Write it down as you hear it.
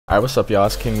Alright, what's up y'all,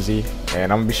 it's King Z,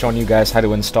 and I'm going to be showing you guys how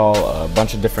to install a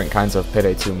bunch of different kinds of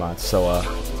Payday 2 mods, so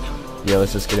yeah,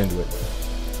 let's just get into it.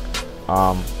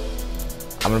 I'm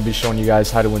going to be showing you guys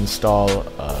how to install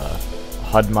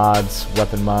HUD mods,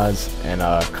 weapon mods, and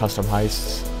custom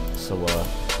heists. So yeah,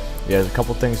 there's a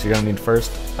couple things you're going to need first.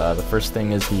 The first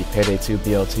thing is the Payday 2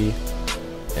 BLT,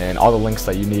 and all the links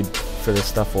that you need for this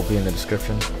stuff will be in the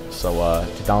description. So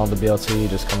to download the BLT,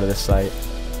 just come to this site,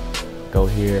 go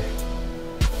here,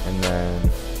 and then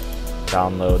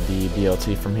download the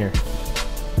BLT from here.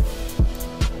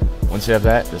 Once you have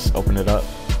that, just open it up,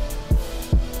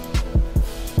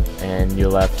 and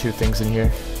you'll have two things in here.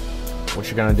 What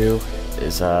you're gonna do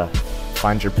is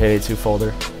find your Payday 2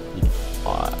 folder.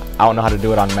 I don't know how to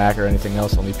do it on Mac or anything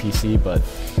else, only PC, but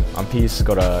on PC,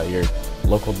 go to your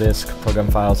local disk, program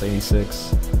files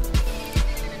 86,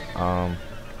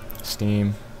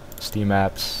 Steam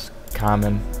apps,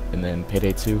 common, and then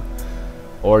Payday 2.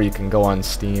 Or you can go on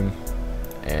Steam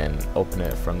and open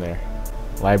it from there.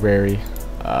 Library,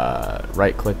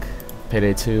 right click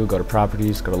Payday 2, go to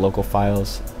properties, go to local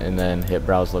files, and then hit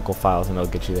browse local files, and it'll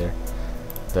get you there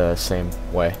the same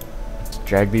way. Just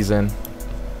drag these in,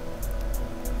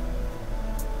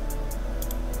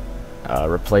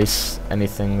 replace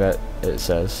anything that it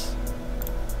says,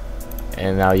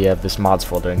 and now you have this mods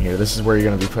folder in here. This is where you're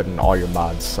going to be putting all your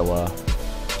mods, so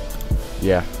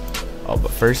yeah. Oh,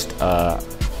 but first,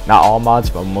 not all mods,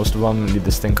 but most of them need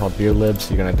this thing called beer lib,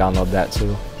 so you're going to download that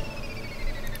too.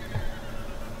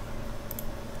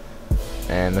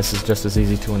 And this is just as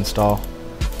easy to install.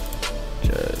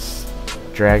 Just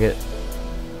drag it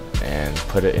and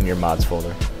put it in your mods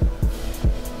folder.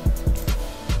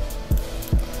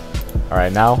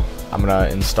 Alright, now I'm going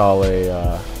to install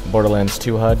a Borderlands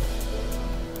 2 HUD.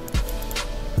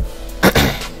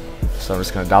 So I'm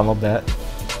just going to download that,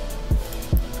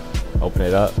 open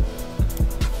it up,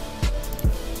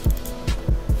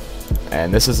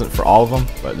 and this isn't for all of them,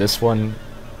 but this one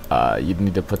you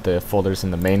need to put the folders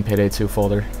in the main Payday 2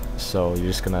 folder. So you're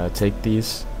just gonna take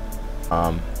these,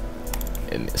 and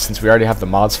since we already have the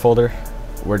mods folder,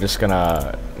 we're just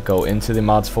gonna go into the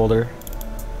mods folder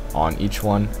on each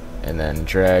one and then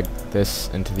drag this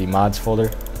into the mods folder.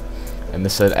 And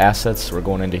this said assets, we're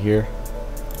going into here,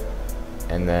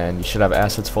 and then you should have an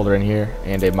assets folder in here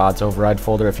and a mods override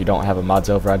folder. If you don't have a mods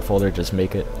override folder, just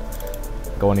make it.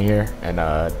 Go into here and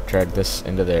drag this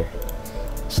into there.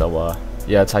 So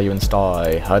yeah, that's how you install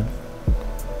a HUD.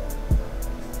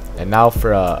 And now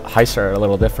for heists are a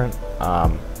little different.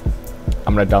 I'm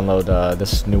gonna download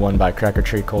this new one by Cracker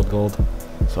Tree Cold Gold.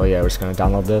 So yeah, we're just gonna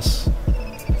download this,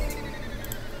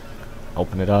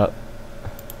 open it up,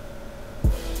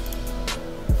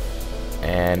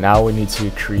 and now we need to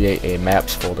create a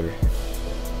maps folder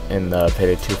in the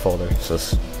Payday 2 folder. So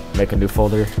let's make a new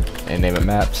folder and name it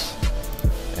maps.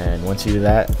 And once you do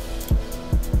that,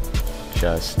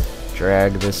 just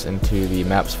drag this into the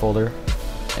maps folder,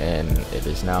 and it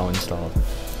is now installed.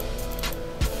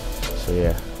 So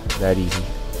yeah, that easy.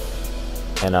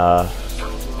 And I'm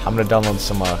gonna download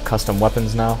some custom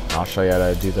weapons now. I'll show you how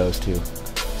to do those too.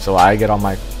 So I get all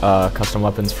my custom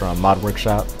weapons from Mod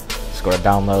Workshop. Just go to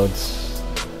downloads,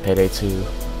 Payday 2,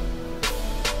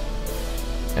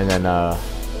 and then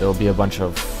there will be a bunch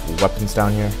of weapons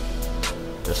down here.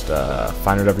 Just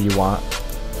find whatever you want.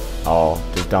 I'll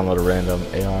just download a random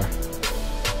AR.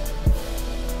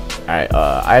 Alright,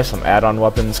 I have some add-on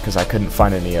weapons because I couldn't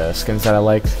find any skins that I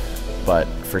liked. But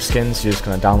for skins, you're just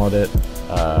going to download it,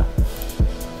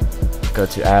 go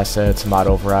to assets, mod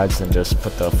overrides, and just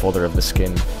put the folder of the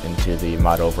skin into the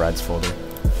mod overrides folder.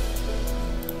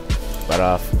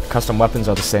 But custom weapons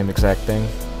are the same exact thing.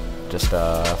 Just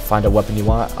find a weapon you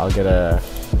want. I'll get a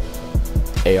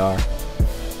AR.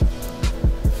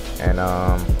 And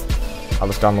I'll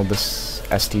just download this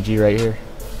STG right here.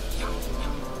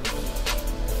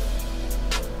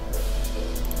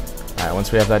 Alright,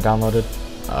 once we have that downloaded,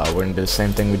 we're going to do the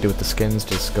same thing we do with the skins.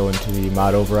 Just go into the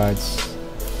mod overrides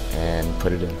and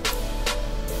put it in.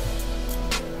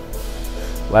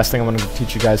 Last thing I'm going to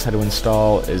teach you guys how to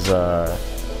install is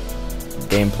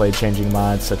gameplay changing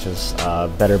mods such as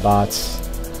better bots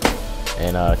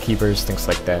and keepers, things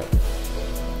like that.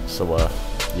 So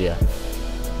yeah.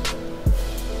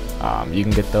 You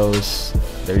can get those.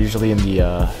 They're usually in the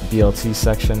BLT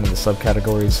section in the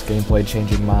subcategories, gameplay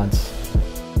changing mods.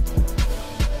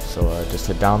 So just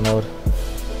hit download,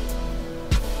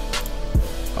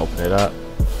 open it up,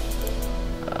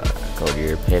 go to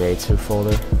your Payday 2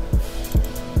 folder,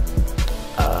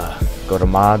 go to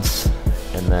mods,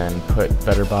 and then put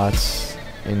better bots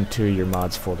into your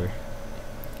mods folder.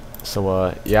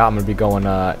 So yeah, I'm gonna be going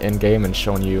in game and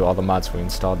showing you all the mods we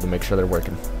installed to make sure they're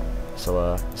working.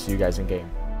 So see you guys in game.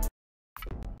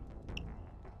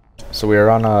 So we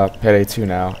are on Payday 2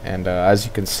 now, and as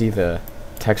you can see, the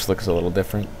text looks a little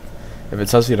different. If it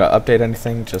tells you to update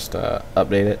anything, just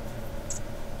update it.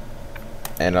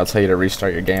 And I'll tell you to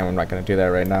restart your game. I'm not going to do that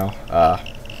right now.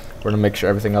 We're going to make sure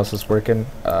everything else is working.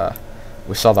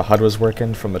 We saw the HUD was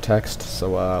working from the text,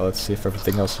 so let's see if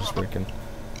everything else is working.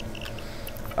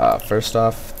 First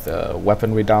off, the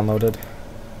weapon we downloaded.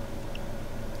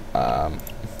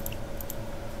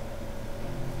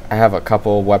 I have a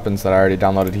couple weapons that I already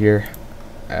downloaded here.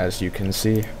 As you can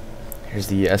see, here's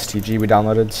the STG we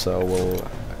downloaded, so we'll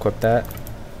equip that.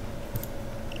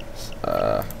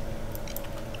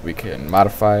 We can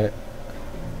modify it,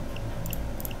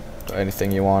 put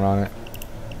anything you want on it.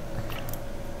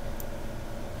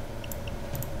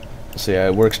 So yeah,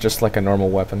 it works just like a normal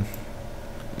weapon,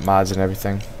 mods and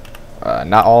everything.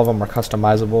 Not all of them are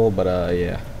customizable, but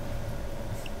yeah.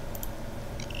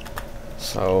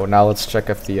 So now let's check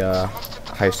if the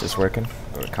heist is working.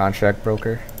 Go to contract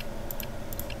broker.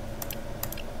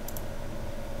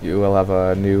 You will have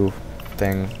a new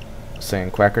thing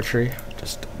saying Quacker Tree.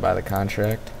 Just buy the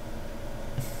contract.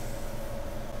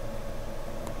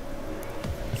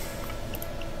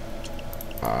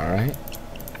 Alright.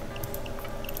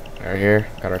 Right here,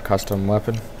 got our custom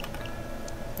weapon.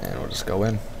 And we'll just go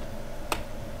in.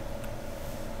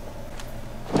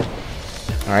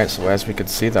 Alright, so as we can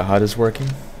see, the HUD is working.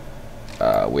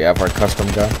 We have our custom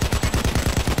gun.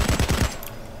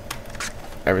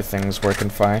 Everything's working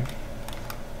fine.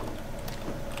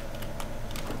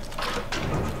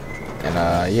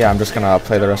 And yeah, I'm just gonna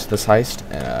play the rest of this heist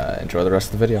and enjoy the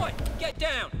rest of the video. Get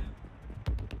down.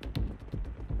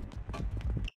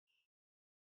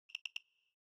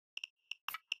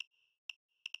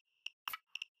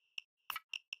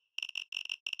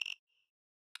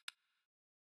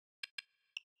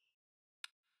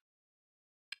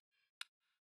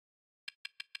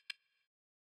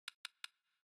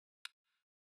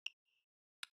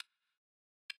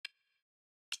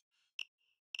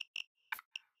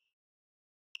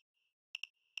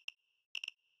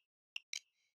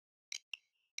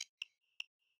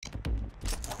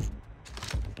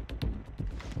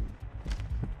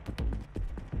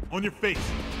 On your face.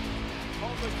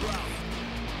 On the ground.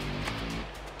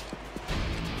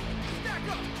 Stack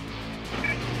up.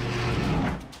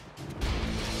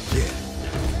 Yeah.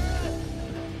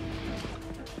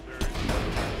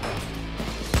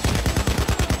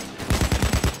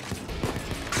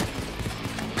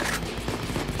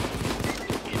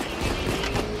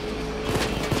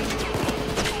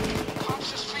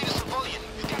 Cops just freed a civilian.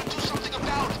 You gotta do something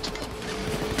about it.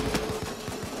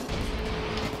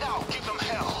 Now give them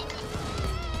hell.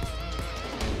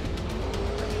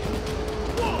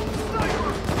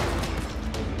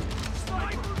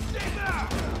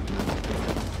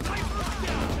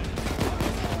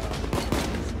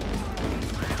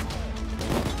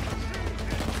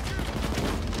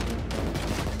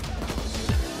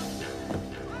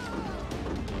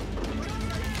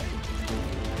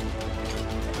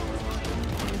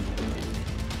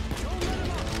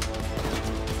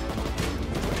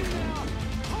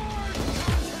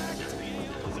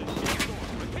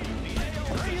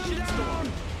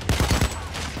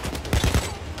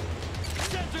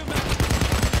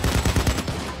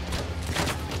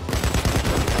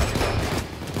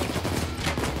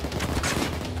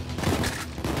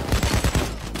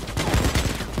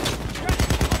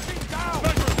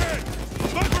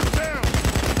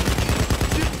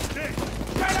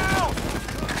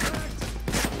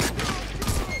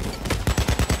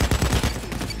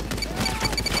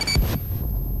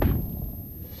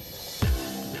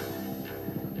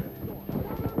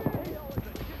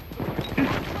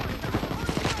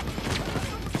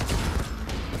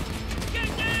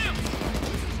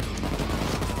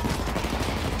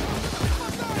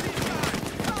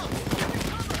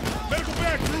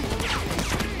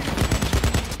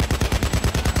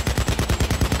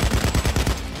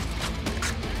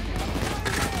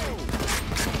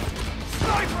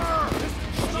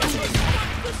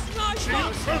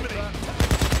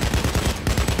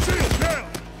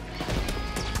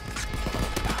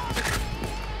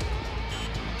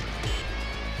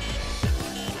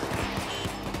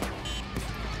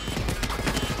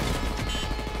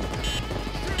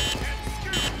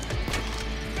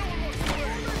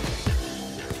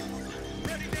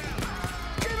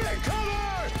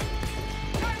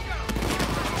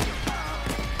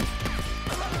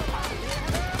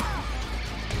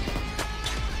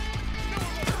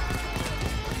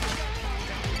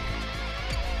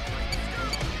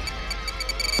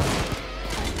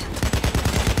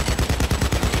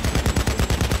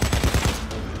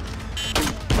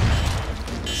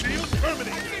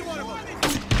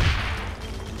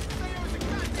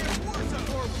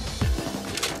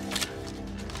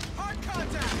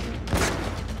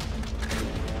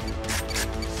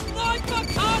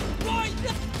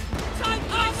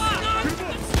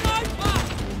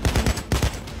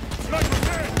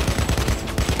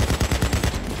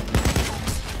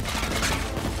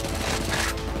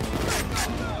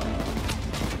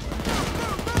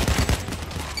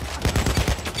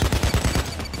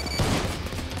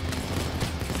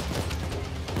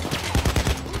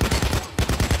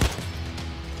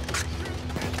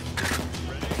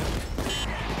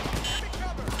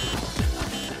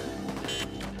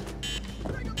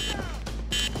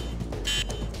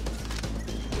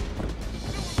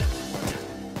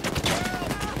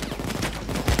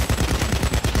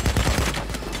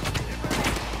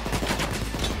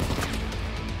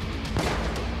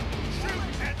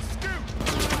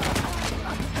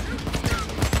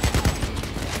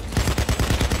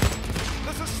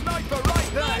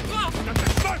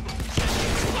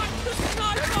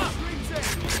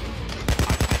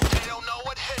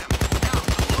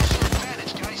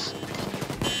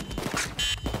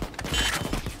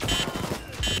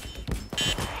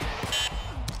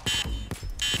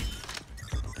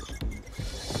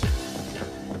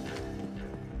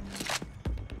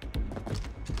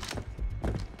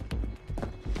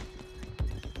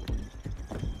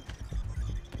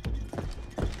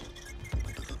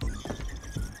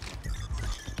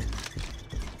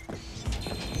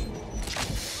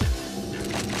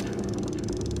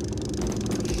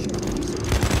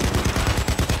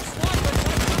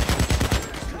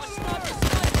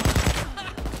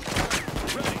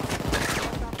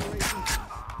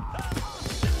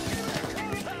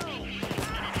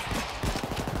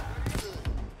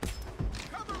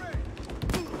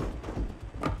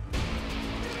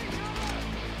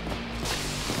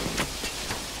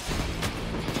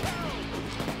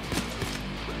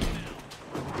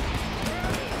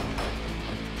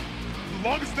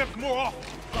 more off.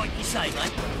 Like you say,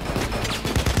 mate.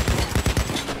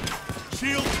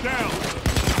 Shields down.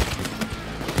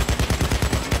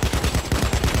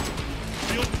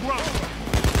 Shields dropped.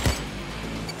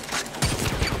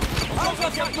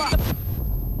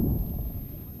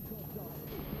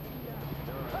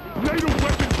 NATO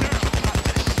weapon down.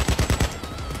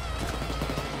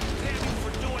 Damn you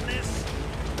for doing this.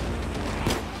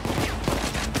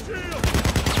 Shield.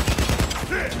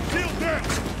 There. Shield down.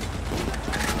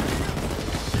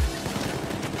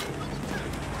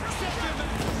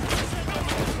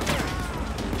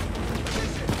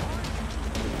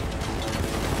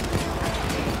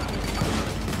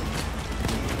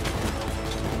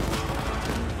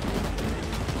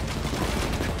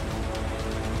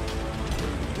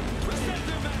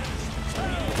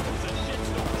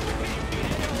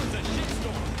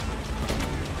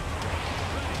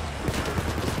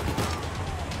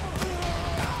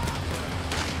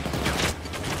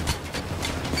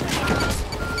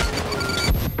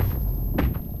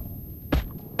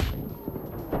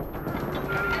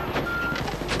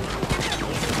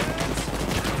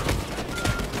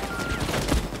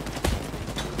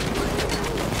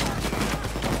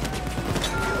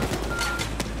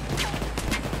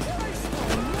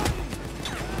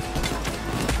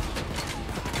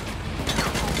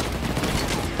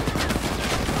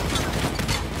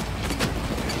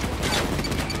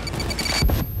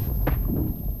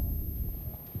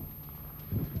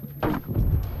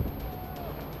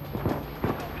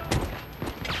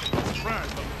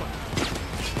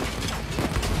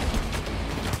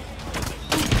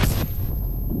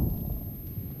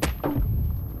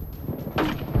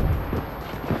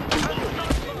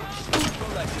 Go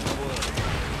back to the world.